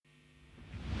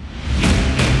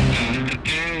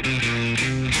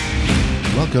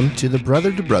Welcome to the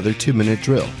Brother to Brother 2-Minute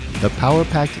Drill, the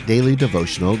power-packed daily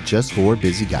devotional just for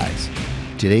busy guys.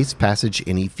 Today's passage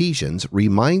in Ephesians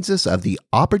reminds us of the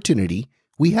opportunity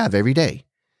we have every day.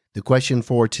 The question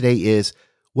for today is,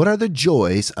 what are the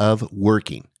joys of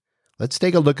working? Let's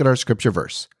take a look at our scripture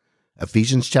verse.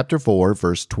 Ephesians chapter 4,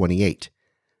 verse 28.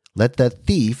 Let the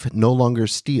thief no longer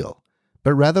steal,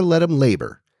 but rather let him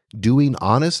labor, doing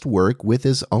honest work with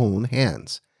his own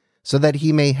hands, so that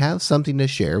he may have something to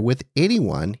share with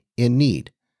anyone in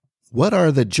need. What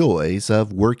are the joys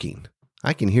of working?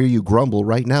 I can hear you grumble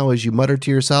right now as you mutter to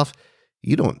yourself,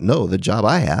 you don't know the job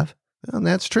I have. Well,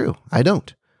 that's true. I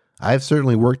don't. I've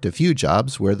certainly worked a few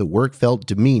jobs where the work felt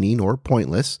demeaning or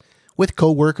pointless, with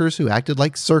coworkers who acted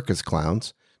like circus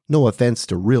clowns, no offense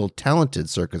to real talented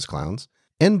circus clowns,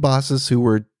 and bosses who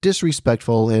were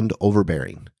disrespectful and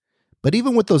overbearing. But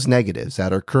even with those negatives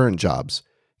at our current jobs,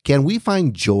 can we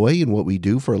find joy in what we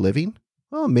do for a living?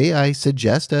 Well, may I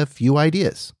suggest a few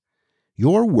ideas?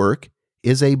 Your work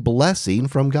is a blessing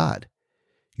from God.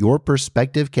 Your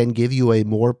perspective can give you a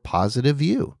more positive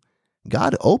view.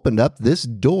 God opened up this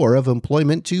door of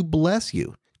employment to bless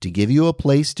you, to give you a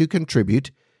place to contribute,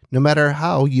 no matter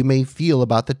how you may feel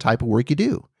about the type of work you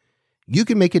do. You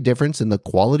can make a difference in the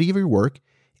quality of your work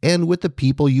and with the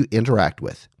people you interact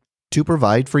with, to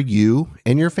provide for you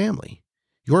and your family.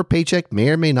 Your paycheck may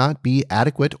or may not be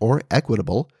adequate or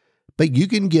equitable, but you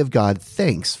can give God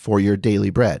thanks for your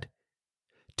daily bread.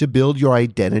 To build your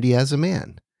identity as a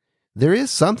man. There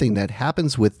is something that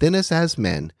happens within us as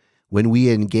men when we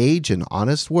engage in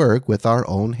honest work with our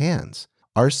own hands.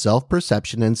 Our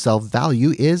self-perception and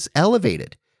self-value is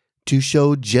elevated to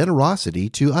show generosity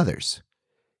to others.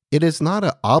 It is not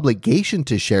an obligation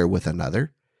to share with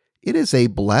another. It is a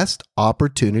blessed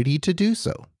opportunity to do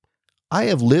so. I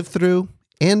have lived through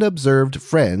and observed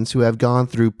friends who have gone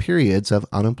through periods of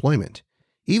unemployment.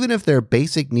 Even if their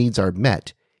basic needs are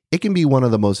met, it can be one of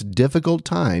the most difficult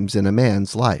times in a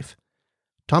man's life.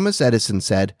 Thomas Edison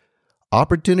said,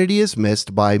 "Opportunity is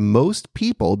missed by most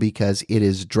people because it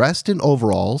is dressed in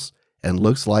overalls and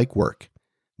looks like work."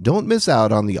 Don't miss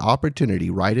out on the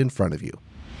opportunity right in front of you.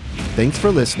 Thanks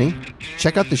for listening.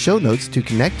 Check out the show notes to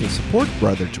connect and support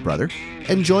Brother to Brother,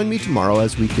 and join me tomorrow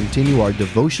as we continue our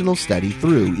devotional study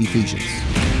through Ephesians.